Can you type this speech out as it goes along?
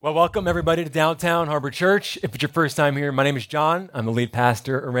Well, welcome everybody to Downtown Harbor Church. If it's your first time here, my name is John. I'm the lead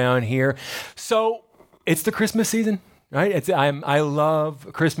pastor around here. So it's the Christmas season, right? I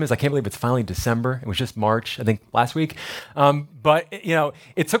love Christmas. I can't believe it's finally December. It was just March, I think, last week. But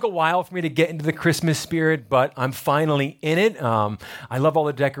it took a while for me to get into the Christmas spirit, but I'm finally in it. I love all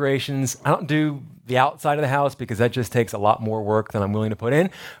the decorations. I don't do the outside of the house because that just takes a lot more work than I'm willing to put in.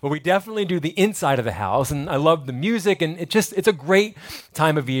 But we definitely do the inside of the house, and I love the music, and it's a great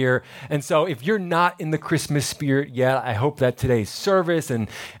time of year. And so if you're not in the Christmas spirit yet, I hope that today's service and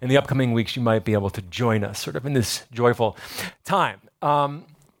in the upcoming weeks you might be able to join us sort of in this joyful time.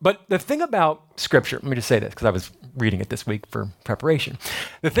 But the thing about Scripture, let me just say this because I was reading it this week for preparation.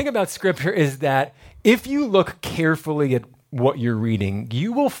 The thing about Scripture is that if you look carefully at what you're reading,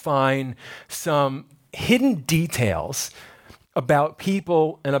 you will find some hidden details about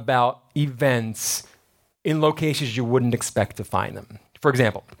people and about events in locations you wouldn't expect to find them. For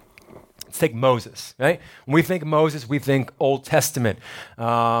example, let's take Moses, right? When we think Moses, we think Old Testament.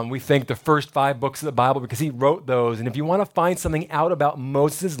 We think the first 5 books of the Bible because he wrote those. And if you want to find something out about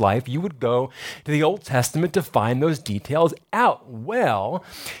Moses' life, you would go to the Old Testament to find those details out. Well,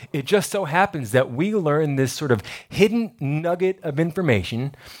 it just so happens that we learn this sort of hidden nugget of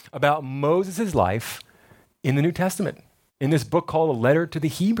information about Moses' life in the New Testament, in this book called A Letter to the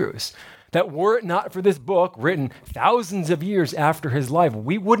Hebrews. That were it not for this book, written thousands of years after his life,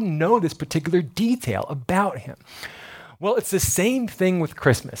 we wouldn't know this particular detail about him. Well, it's the same thing with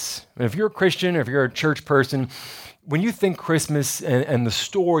Christmas. If you're a Christian or if you're a church person, when you think Christmas and the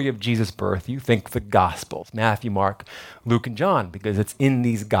story of Jesus' birth, you think the Gospels, Matthew, Mark, Luke, and John, because it's in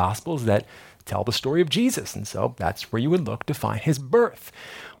these Gospels that tell the story of Jesus. And so that's where you would look to find his birth.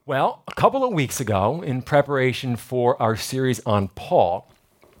 Well, a couple of weeks ago, in preparation for our series on Paul,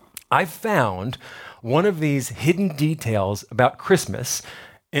 I found one of these hidden details about Christmas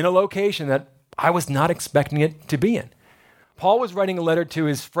in a location that I was not expecting it to be in. Paul was writing a letter to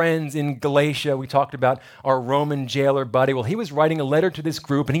his friends in Galatia. We talked about our Roman jailer buddy. Well, he was writing a letter to this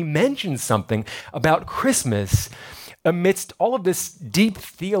group, and he mentioned something about Christmas amidst all of this deep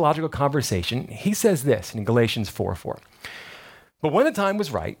theological conversation. He says this in Galatians 4:4. But when the time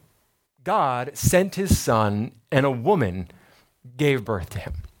was right, God sent his son, and a woman gave birth to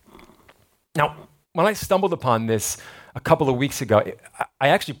him. Now, when I stumbled upon this a couple of weeks ago, I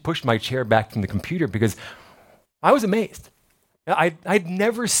actually pushed my chair back from the computer because I was amazed. I'd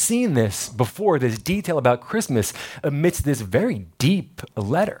never seen this before, this detail about Christmas amidst this very deep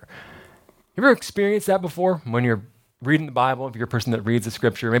letter. You ever experienced that before when you're reading the Bible? If you're a person that reads the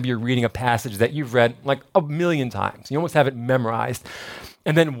Scripture, maybe you're reading a passage that you've read like a million times. You almost have it memorized.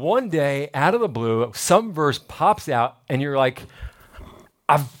 And then one day, out of the blue, some verse pops out and you're like,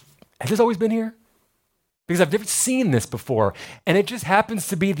 has this always been here? Because I've never seen this before. And it just happens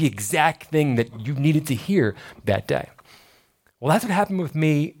to be the exact thing that you needed to hear that day. Well, that's what happened with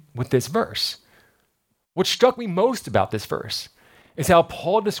me with this verse. What struck me most about this verse is how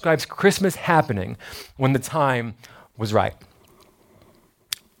Paul describes Christmas happening when the time was right.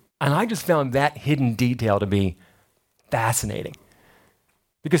 And I just found that hidden detail to be fascinating.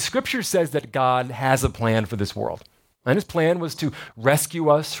 Because Scripture says that God has a plan for this world. And his plan was to rescue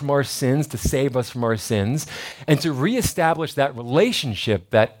us from our sins, to save us from our sins, and to reestablish that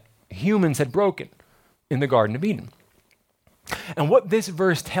relationship that humans had broken in the Garden of Eden. And what this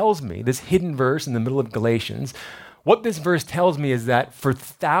verse tells me, this hidden verse in the middle of Galatians, what this verse tells me is that for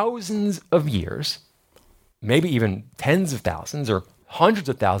thousands of years, maybe even tens of thousands or hundreds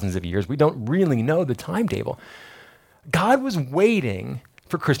of thousands of years, we don't really know the timetable, God was waiting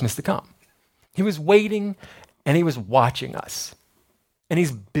for Christmas to come. He was waiting and he was watching us. And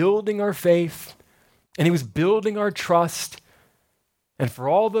he's building our faith. And he was building our trust. And for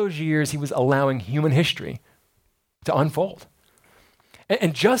all those years, he was allowing human history to unfold.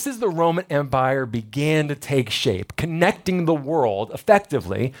 And just as the Roman Empire began to take shape, connecting the world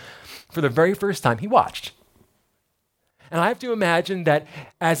effectively, for the very first time, he watched. And I have to imagine that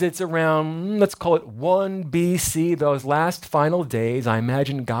as it's around, let's call it 1 BC, those last final days, I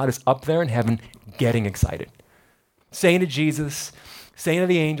imagine God is up there in heaven getting excited. Saying to Jesus, saying to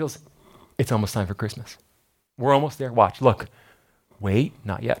the angels, it's almost time for Christmas. We're almost there. Watch, look. Wait,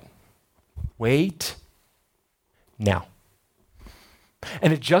 not yet. Wait, now.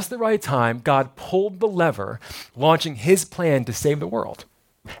 And at just the right time, God pulled the lever, launching his plan to save the world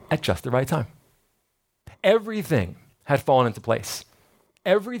at just the right time. Everything had fallen into place.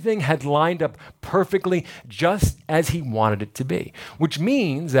 Everything had lined up perfectly just as he wanted it to be, which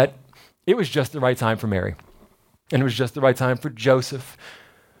means that it was just the right time for Mary. And it was just the right time for Joseph.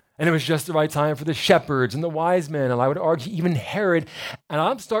 And it was just the right time for the shepherds and the wise men, and I would argue even Herod. And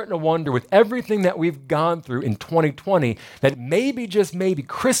I'm starting to wonder, with everything that we've gone through in 2020, that maybe, just maybe,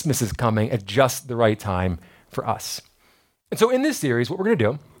 Christmas is coming at just the right time for us. And so in this series, what we're going to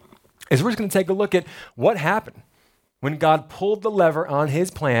do is we're just going to take a look at what happened when God pulled the lever on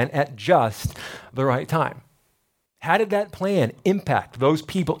his plan at just the right time. How did that plan impact those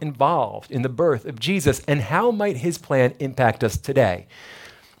people involved in the birth of Jesus, and how might his plan impact us today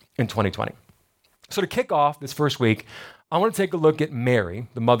in 2020? So to kick off this first week, I want to take a look at Mary,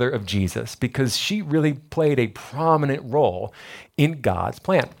 the mother of Jesus, because she really played a prominent role in God's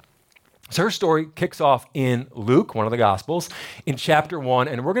plan. So her story kicks off in Luke, one of the Gospels, in chapter 1,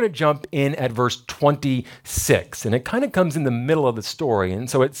 and we're going to jump in at verse 26. And it kind of comes in the middle of the story. And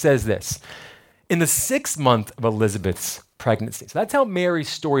so it says this: in the 6th month of Elizabeth's pregnancy. So that's how Mary's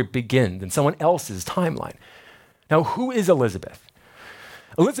story begins in someone else's timeline. Now, who is Elizabeth?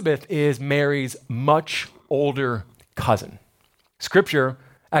 Elizabeth is Mary's much older cousin. Scripture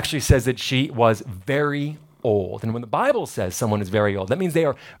actually says that she was very old. And when the Bible says someone is very old, that means they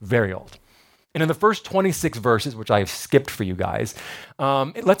are very old. And in the first 26 verses, which I have skipped for you guys,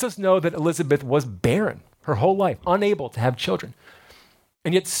 it lets us know that Elizabeth was barren her whole life, unable to have children.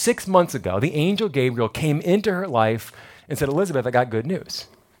 And yet 6 months ago, the angel Gabriel came into her life and said, Elizabeth, I got good news.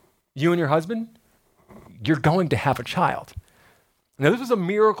 You and your husband, you're going to have a child. Now, this was a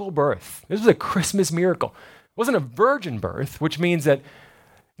miracle birth. This was a Christmas miracle. It wasn't a virgin birth, which means that,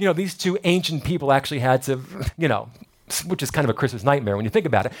 these two ancient people actually had to, which is kind of a Christmas nightmare when you think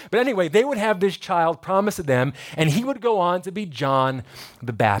about it. But anyway, they would have this child promised to them, and he would go on to be John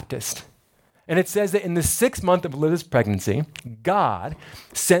the Baptist. And it says that in the 6th month of Elizabeth's pregnancy, God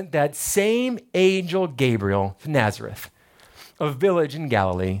sent that same angel Gabriel to Nazareth, a village in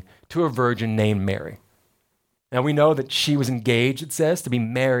Galilee, to a virgin named Mary. Now, we know that she was engaged, it says, to be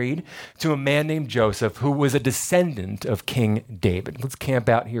married to a man named Joseph, who was a descendant of King David. Let's camp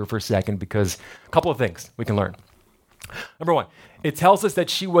out here for a second, because a couple of things we can learn. Number one, it tells us that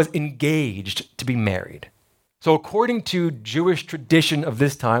she was engaged to be married. So according to Jewish tradition of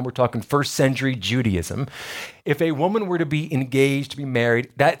this time, we're talking 1st century Judaism, if a woman were to be engaged to be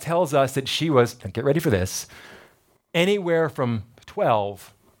married, that tells us that she was, and get ready for this, anywhere from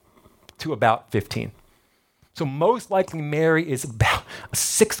 12 to about 15. So most likely Mary is about a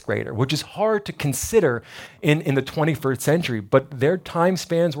 6th grader, which is hard to consider in the 21st century, but their time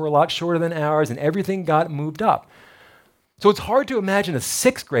spans were a lot shorter than ours, and everything got moved up. So it's hard to imagine a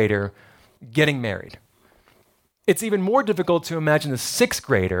 6th grader getting married. It's even more difficult to imagine a 6th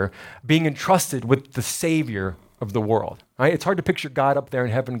grader being entrusted with the Savior of the world. Right? It's hard to picture God up there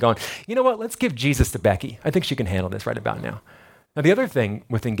in heaven going, you know what, let's give Jesus to Becky. I think she can handle this right about now. Now, the other thing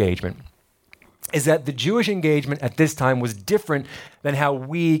with engagement is that the Jewish engagement at this time was different than how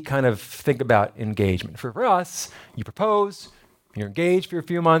we kind of think about engagement. For us, you propose, you're engaged for a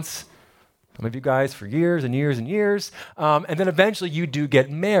few months, some of you guys for years and years and years, and then eventually you do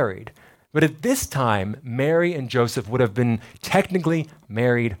get married. But at this time, Mary and Joseph would have been technically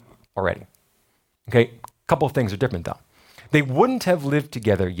married already. Okay, a couple of things are different though. They wouldn't have lived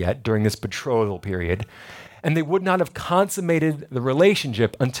together yet during this betrothal period, and they would not have consummated the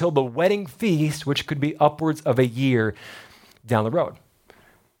relationship until the wedding feast, which could be upwards of a year down the road.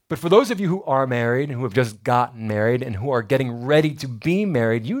 But for those of you who are married and who have just gotten married and who are getting ready to be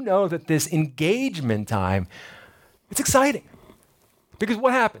married, you know that this engagement time, it's exciting. Because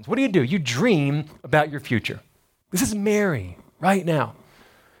what happens? What do? You dream about your future. This is Mary right now.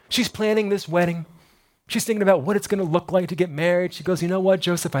 She's planning this wedding. She's thinking about what it's going to look like to get married. She goes, you know what,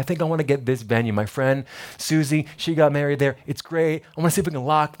 Joseph, I think I want to get this venue. My friend, Susie, she got married there. It's great. I want to see if we can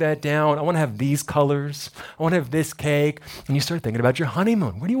lock that down. I want to have these colors. I want to have this cake. And you start thinking about your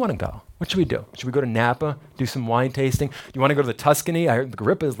honeymoon. Where do you want to go? What should we do? Should we go to Napa, do some wine tasting? Do you want to go to the Tuscany? I heard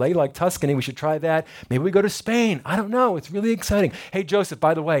Agrippa's lady like Tuscany. We should try that. Maybe we go to Spain. I don't know. It's really exciting. Hey, Joseph,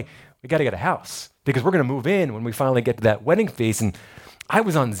 by the way, we got to get a house because we're going to move in when we finally get to that wedding feast. And I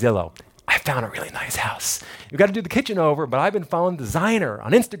was on Zillow. I found a really nice house. We've got to do the kitchen over, but I've been following designer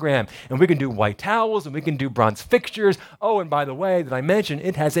on Instagram, and we can do white towels, and we can do bronze fixtures. Oh, and by the way, did I mention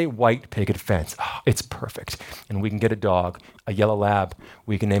it has a white picket fence? Oh, it's perfect. And we can get a dog, a yellow lab.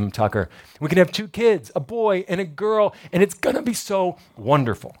 We can name him Tucker. We can have 2 kids, a boy and a girl, and it's going to be so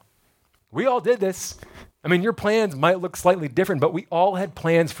wonderful. We all did this. I mean, your plans might look slightly different, but we all had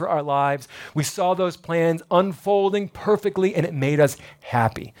plans for our lives. We saw those plans unfolding perfectly, and it made us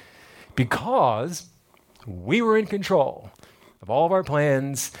happy. Because we were in control of all of our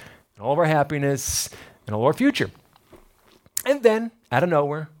plans, and all of our happiness, and all of our future. And then, out of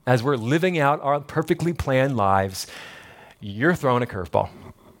nowhere, as we're living out our perfectly planned lives, you're throwing a curveball.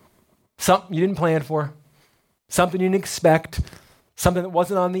 something you didn't plan for, something you didn't expect, something that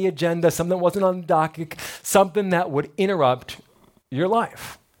wasn't on the agenda, something that wasn't on the docket, something that would interrupt your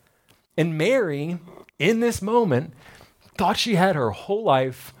life. And Mary, in this moment, thought she had her whole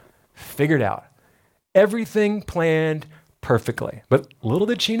life figured out. Everything planned perfectly. But little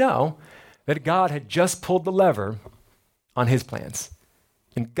did she know that God had just pulled the lever on his plans.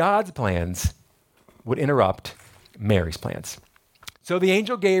 And God's plans would interrupt Mary's plans. So the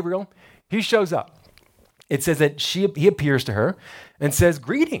angel Gabriel, he shows up. It says that he appears to her and says,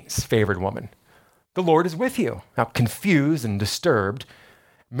 "Greetings, favored woman. The Lord is with you." Now, confused and disturbed,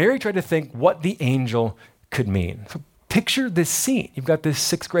 Mary tried to think what the angel could mean. So picture this scene. You've got this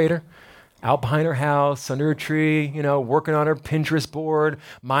sixth grader out behind her house, under a tree, working on her Pinterest board,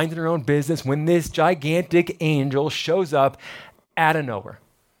 minding her own business, when this gigantic angel shows up out of nowhere.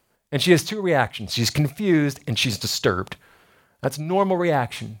 And she has two reactions. She's confused and she's disturbed. That's a normal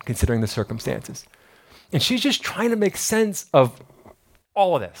reaction considering the circumstances. And she's just trying to make sense of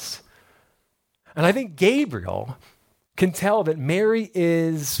all of this. And I think Gabriel can tell that Mary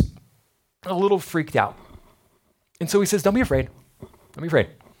is a little freaked out. And so he says, "Don't be afraid. Don't be afraid.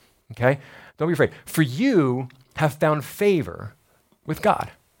 Okay? Don't be afraid. For you have found favor with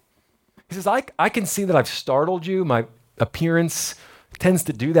God." He says, I can see that I've startled you. My appearance tends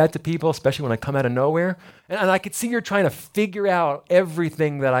to do that to people, especially when I come out of nowhere. And I can see you're trying to figure out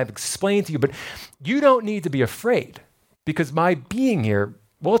everything that I've explained to you, but you don't need to be afraid because my being here,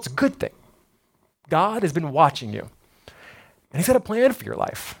 well, it's a good thing. God has been watching you, and he's got a plan for your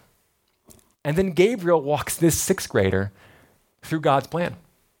life. And then Gabriel walks this sixth grader through God's plan.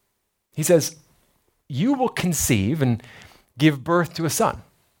 He says, "You will conceive and give birth to a son,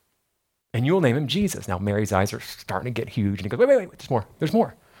 and you will name him Jesus." Now, Mary's eyes are starting to get huge, and he goes, wait, there's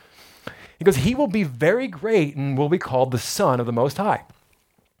more. He goes, "He will be very great and will be called the Son of the Most High.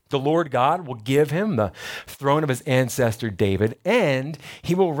 The Lord God will give him the throne of his ancestor David, and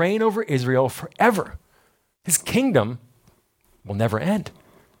he will reign over Israel forever. His kingdom will never end."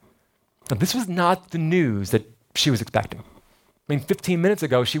 Now, this was not the news that she was expecting. 15 minutes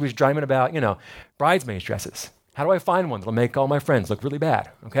ago, she was dreaming about, bridesmaids dresses. How do I find one that'll make all my friends look really bad?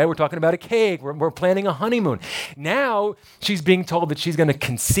 Okay, we're talking about a cake. We're planning a honeymoon. Now she's being told that she's going to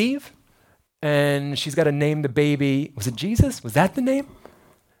conceive and she's got to name the baby. Was it Jesus? Was that the name?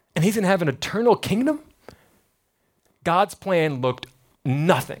 And he's going to have an eternal kingdom? God's plan looked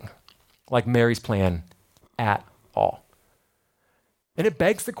nothing like Mary's plan at all. And it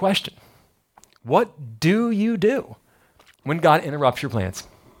begs the question, what do you do when God interrupts your plans?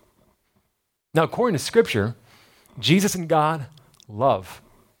 Now, according to Scripture, Jesus and God love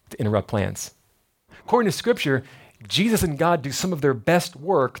to interrupt plans. According to Scripture, Jesus and God do some of their best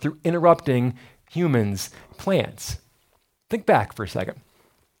work through interrupting humans' plans. Think back for a second.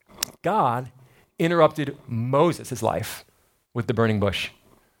 God interrupted Moses' life with the burning bush.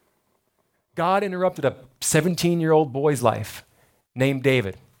 God interrupted a 17-year-old boy's life named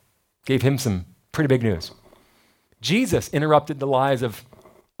David, gave him some pretty big news. Jesus interrupted the lives of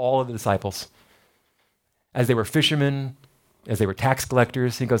all of the disciples. As they were fishermen, as they were tax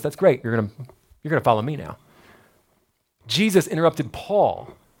collectors, he goes, "That's great, you're gonna follow me now." Jesus interrupted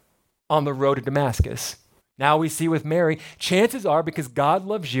Paul on the road to Damascus. Now we see with Mary, chances are because God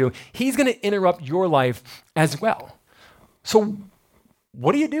loves you, he's gonna interrupt your life as well. So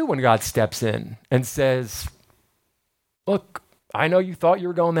what do you do when God steps in and says, "Look, I know you thought you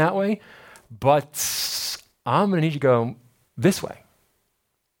were going that way, but I'm going to need you to go this way"?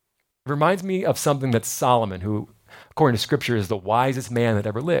 It reminds me of something that Solomon, who, according to Scripture, is the wisest man that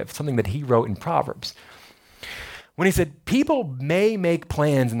ever lived, something that he wrote in Proverbs. When he said, "People may make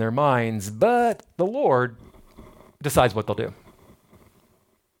plans in their minds, but the Lord decides what they'll do."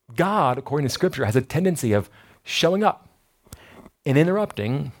 God, according to Scripture, has a tendency of showing up and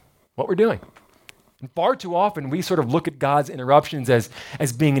interrupting what we're doing. And far too often, we sort of look at God's interruptions as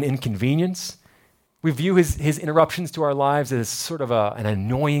being an inconvenience. We view his interruptions to our lives as sort of an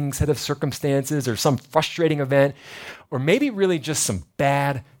annoying set of circumstances or some frustrating event, or maybe really just some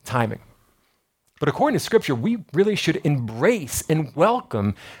bad timing. But according to Scripture, we really should embrace and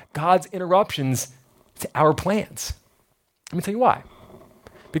welcome God's interruptions to our plans. Let me tell you why.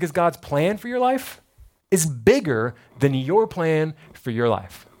 Because God's plan for your life is bigger than your plan for your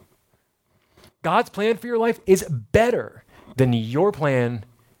life. God's plan for your life is better than your plan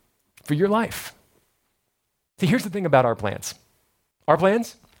for your life. See, here's the thing about our plans. Our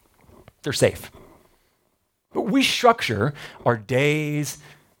plans, they're safe. But we structure our days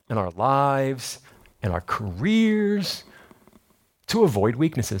and our lives and our careers to avoid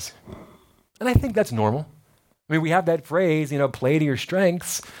weaknesses. And I think that's normal. I mean, we have that phrase, play to your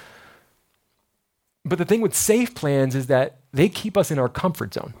strengths. But the thing with safe plans is that they keep us in our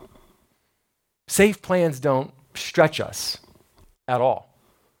comfort zone. Safe plans don't stretch us at all.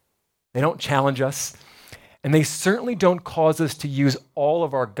 They don't challenge us, and they certainly don't cause us to use all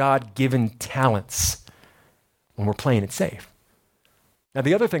of our God-given talents when we're playing it safe. Now,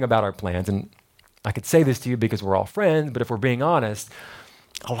 the other thing about our plans, and I could say this to you because we're all friends, but if we're being honest,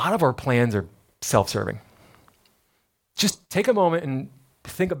 a lot of our plans are self-serving. Just take a moment and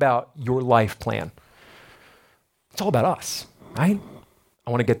think about your life plan. It's all about us, right? I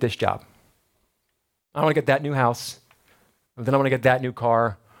want to get this job. I want to get that new house. And then I want to get that new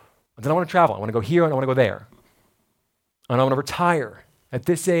car. And then I want to travel. I want to go here and I want to go there. And I want to retire at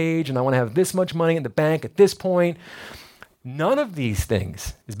this age, and I want to have this much money in the bank at this point. None of these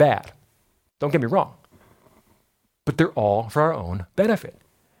things is bad. Don't get me wrong. But they're all for our own benefit.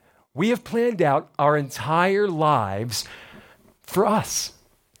 We have planned out our entire lives for us.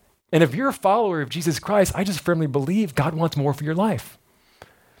 And if you're a follower of Jesus Christ, I just firmly believe God wants more for your life.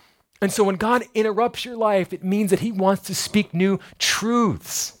 And so when God interrupts your life, it means that he wants to speak new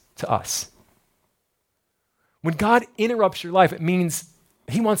truths to us. When God interrupts your life, it means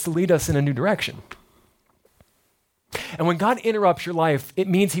he wants to lead us in a new direction. And when God interrupts your life, it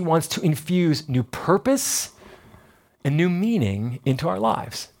means he wants to infuse new purpose and new meaning into our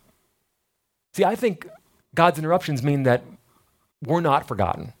lives. See, I think God's interruptions mean that we're not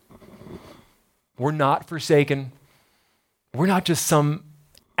forgotten. We're not forsaken. We're not just some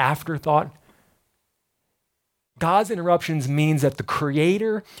afterthought. God's interruptions means that the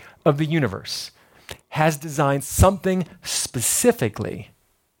creator of the universe has designed something specifically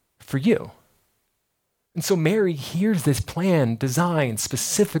for you. And so Mary hears this plan designed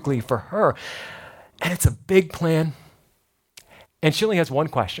specifically for her, and it's a big plan. And she only has one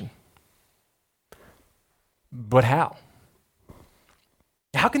question. But how?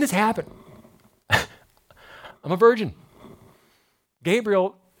 How can this happen? I'm a virgin.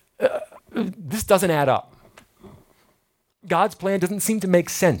 Gabriel, this doesn't add up. God's plan doesn't seem to make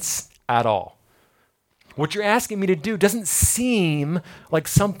sense at all. What you're asking me to do doesn't seem like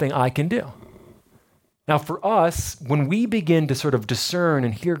something I can do. Now, for us, when we begin to sort of discern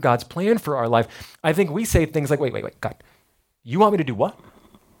and hear God's plan for our life, I think we say things like, wait, God, you want me to do what?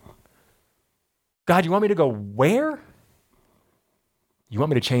 God, you want me to go where? You want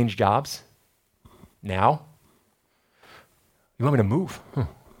me to change jobs? Now? You want me to move?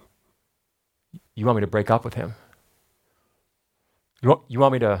 You want me to break up with him? You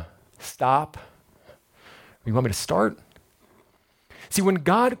want me to stop? Or you want me to start? See, when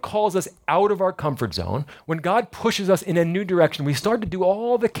God calls us out of our comfort zone, when God pushes us in a new direction, we start to do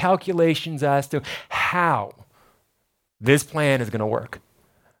all the calculations as to how this plan is going to work.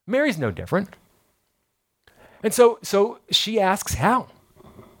 Mary's no different. And so she asks, how?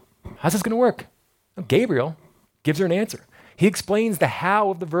 How's this going to work? Gabriel gives her an answer. He explains the how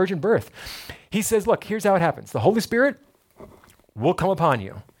of the virgin birth. He says, look, here's how it happens. The Holy Spirit will come upon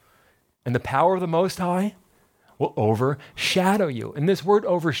you, and the power of the Most High will overshadow you. And this word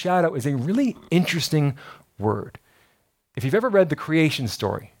overshadow is a really interesting word. If you've ever read the creation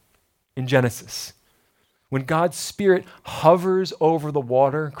story in Genesis, when God's Spirit hovers over the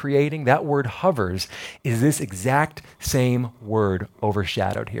water creating, that word hovers is this exact same word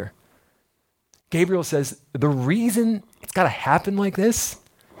overshadowed here. Gabriel says the reason it's got to happen like this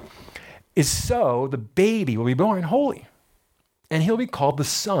is so the baby will be born holy, and he'll be called the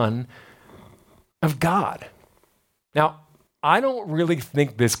Son of God. Now, I don't really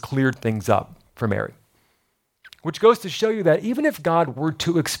think this cleared things up for Mary, which goes to show you that even if God were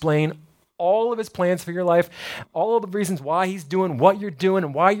to explain all of his plans for your life, all of the reasons why he's doing what you're doing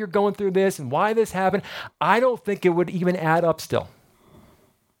and why you're going through this and why this happened, I don't think it would even add up still.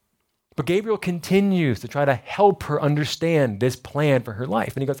 But Gabriel continues to try to help her understand this plan for her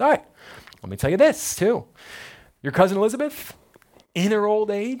life. And he goes, all right, let me tell you this too. Your cousin Elizabeth, in her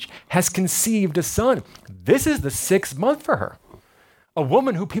old age, has conceived a son. This is the 6th month for her. A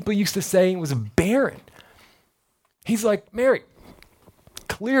woman who people used to say was barren. He's like, Mary,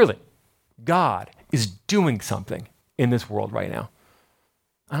 clearly God is doing something in this world right now.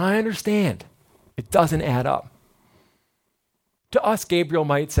 And I understand it doesn't add up. To us, Gabriel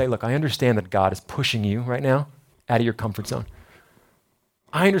might say, look, I understand that God is pushing you right now out of your comfort zone.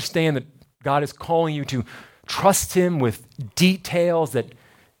 I understand that God is calling you to trust him with details that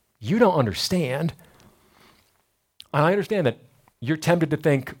you don't understand. And I understand that you're tempted to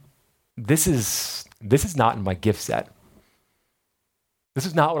think, this is not in my gift set. This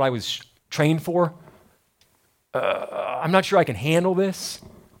is not what I was trained for. I'm not sure I can handle this.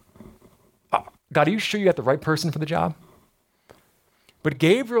 God, are you sure you got the right person for the job? But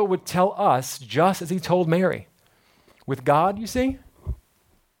Gabriel would tell us just as he told Mary. With God, you see,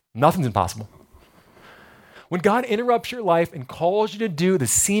 nothing's impossible. When God interrupts your life and calls you to do the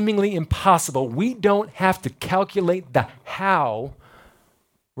seemingly impossible, we don't have to calculate the how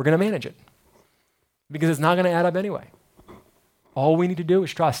we're going to manage it, because it's not going to add up anyway. All we need to do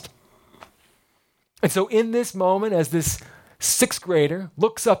is trust. And so in this moment, as this sixth grader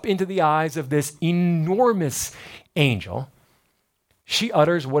looks up into the eyes of this enormous angel, she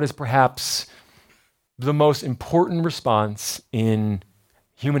utters what is perhaps the most important response in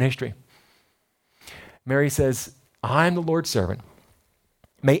human history. Mary says, I'm the Lord's servant.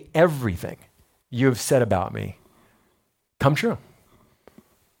 May everything you have said about me come true.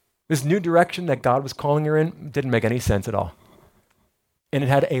 This new direction that God was calling her in didn't make any sense at all. And it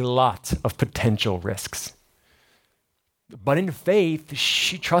had a lot of potential risks. But in faith,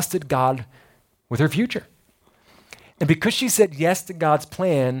 she trusted God with her future. And because she said yes to God's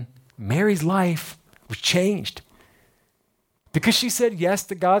plan, Mary's life was changed. Because she said yes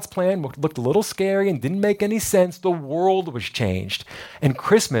to God's plan, what looked a little scary and didn't make any sense, the world was changed. And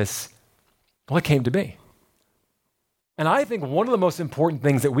Christmas, well, it came to be. And I think one of the most important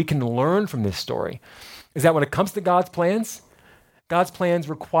things that we can learn from this story is that when it comes to God's plans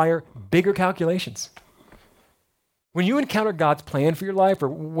require bigger calculations. When you encounter God's plan for your life, or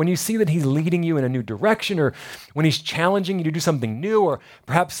when you see that he's leading you in a new direction, or when he's challenging you to do something new, or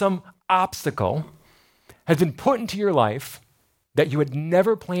perhaps some obstacle has been put into your life that you had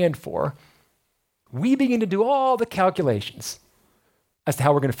never planned for, we begin to do all the calculations as to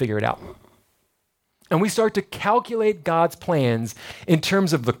how we're going to figure it out. And we start to calculate God's plans in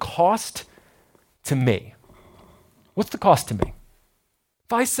terms of the cost to me. What's the cost to me?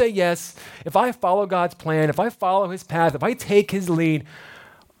 If I say yes, if I follow God's plan, if I follow his path, if I take his lead,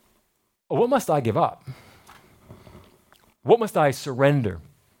 what must I give up? What must I surrender?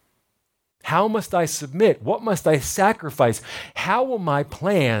 How must I submit? What must I sacrifice? How will my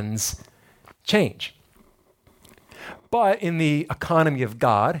plans change? But in the economy of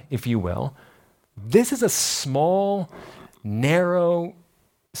God, if you will, this is a small, narrow,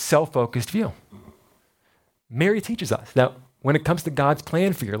 self-focused view. Mary teaches us that when it comes to God's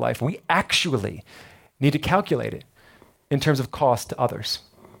plan for your life, we actually need to calculate it in terms of cost to others.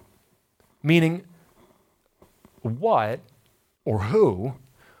 Meaning, what or who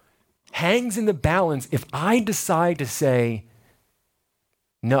hangs in the balance if I decide to say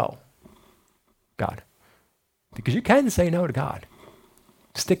no, God. Because you can say no to God.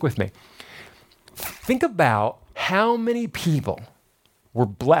 Stick with me. Think about how many people were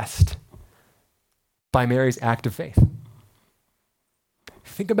blessed by Mary's act of faith.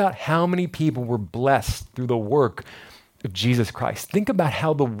 Think about how many people were blessed through the work of Jesus Christ. Think about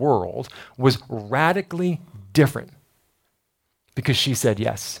how the world was radically different because she said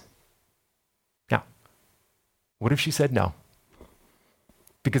yes. Now, what if she said no?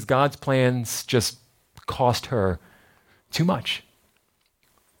 Because God's plans just cost her too much.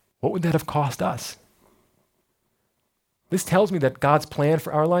 What would that have cost us? This tells me that God's plan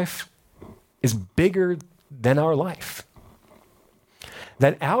for our life is bigger than our life.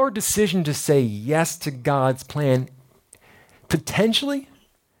 That our decision to say yes to God's plan potentially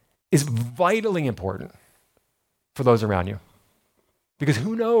is vitally important for those around you. Because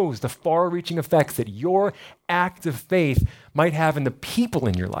who knows the far-reaching effects that your act of faith might have in the people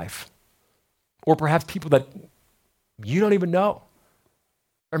in your life, or perhaps people that you don't even know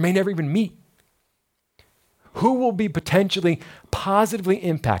or may never even meet. Who will be potentially positively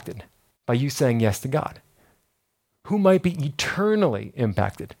impacted by you saying yes to God? Who might be eternally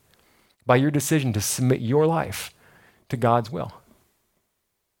impacted by your decision to submit your life to God's will?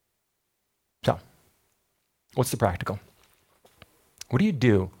 So, what's the practical? What do you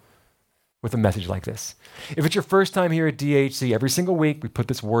do with a message like this? If it's your first time here at DHC, every single week we put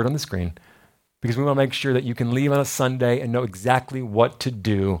this word on the screen because we want to make sure that you can leave on a Sunday and know exactly what to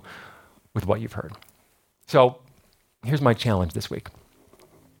do with what you've heard. So, here's my challenge this week.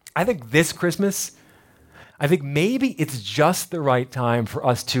 I think this Christmas, maybe it's just the right time for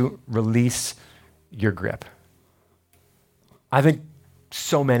us to release your grip. I think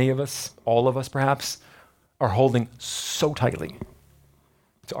so many of us, all of us perhaps, are holding so tightly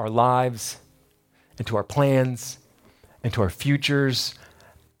to our lives and to our plans and to our futures.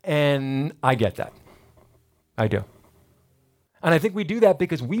 And I get that. I do. And I think we do that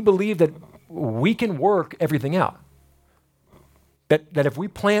because we believe that we can work everything out. That if we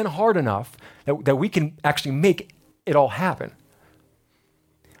plan hard enough, that we can actually make it all happen.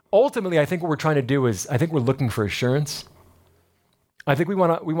 Ultimately, I think what we're trying to do is, I think we're looking for assurance. I think we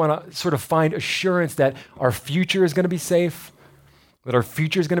want to sort of find assurance that our future is going to be safe, that our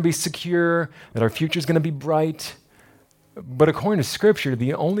future is going to be secure, that our future is going to be bright. But according to Scripture,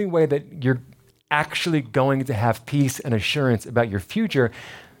 the only way that you're actually going to have peace and assurance about your future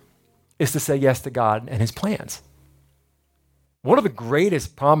is to say yes to God and his plans. One of the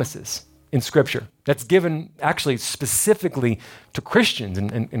greatest promises in Scripture that's given actually specifically to Christians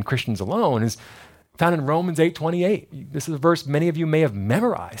and Christians alone is found in Romans 8:28. This is a verse many of you may have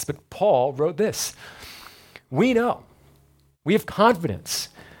memorized, but Paul wrote this. We know, we have confidence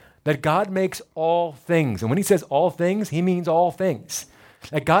that God makes all things. And when he says all things, he means all things.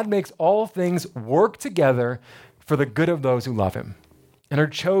 That God makes all things work together for the good of those who love him and are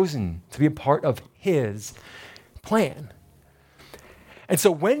chosen to be a part of his plan. And so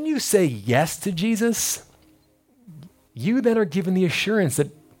when you say yes to Jesus, you then are given the assurance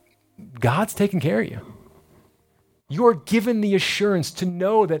that God's taking care of you. You are given the assurance to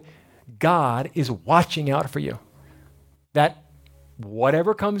know that God is watching out for you. That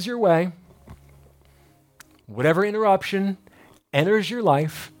whatever comes your way, whatever interruption enters your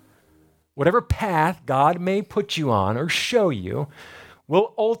life, whatever path God may put you on or show you,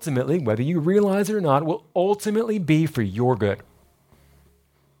 will ultimately, whether you realize it or not, will ultimately be for your good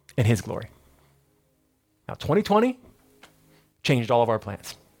and his glory. Now, 2020 changed all of our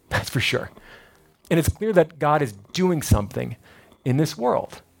plans, that's for sure. And it's clear that God is doing something in this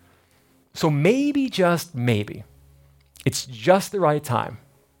world. So maybe, just maybe, it's just the right time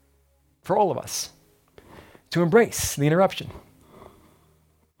for all of us to embrace the interruption,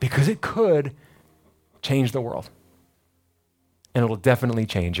 because it could change the world, and it'll definitely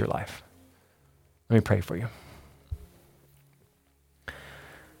change your life. Let me pray for you.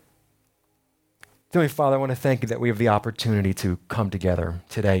 Heavenly Father, I want to thank you that we have the opportunity to come together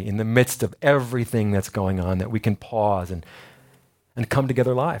today in the midst of everything that's going on, that we can pause and come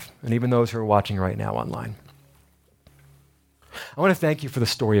together live, and even those who are watching right now online. I want to thank you for the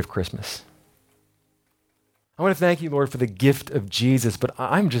story of Christmas. I want to thank you, Lord, for the gift of Jesus, but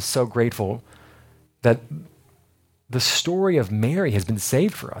I'm just so grateful that the story of Mary has been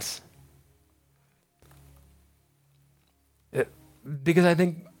saved for us. Because I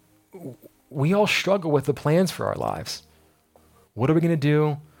think we all struggle with the plans for our lives. What are we going to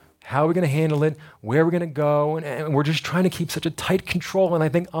do? How are we going to handle it? Where are we going to go? And we're just trying to keep such a tight control. And I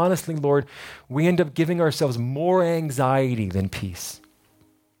think, honestly, Lord, we end up giving ourselves more anxiety than peace.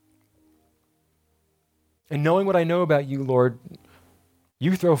 And knowing what I know about you, Lord,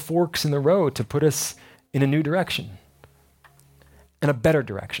 you throw forks in the road to put us in a new direction, in a better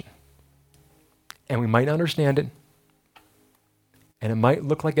direction. And we might not understand it, and it might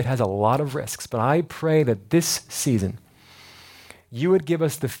look like it has a lot of risks, but I pray that this season, you would give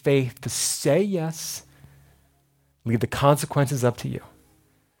us the faith to say yes, leave the consequences up to you.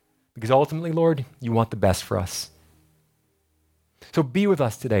 Because ultimately, Lord, you want the best for us. So be with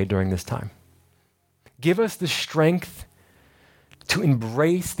us today during this time. Give us the strength to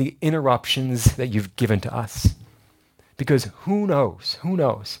embrace the interruptions that you've given to us. Because who knows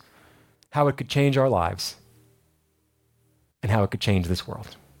how it could change our lives and how it could change this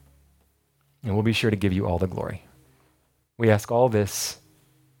world. And we'll be sure to give you all the glory. We ask all this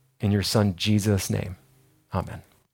in your Son, Jesus' name. Amen.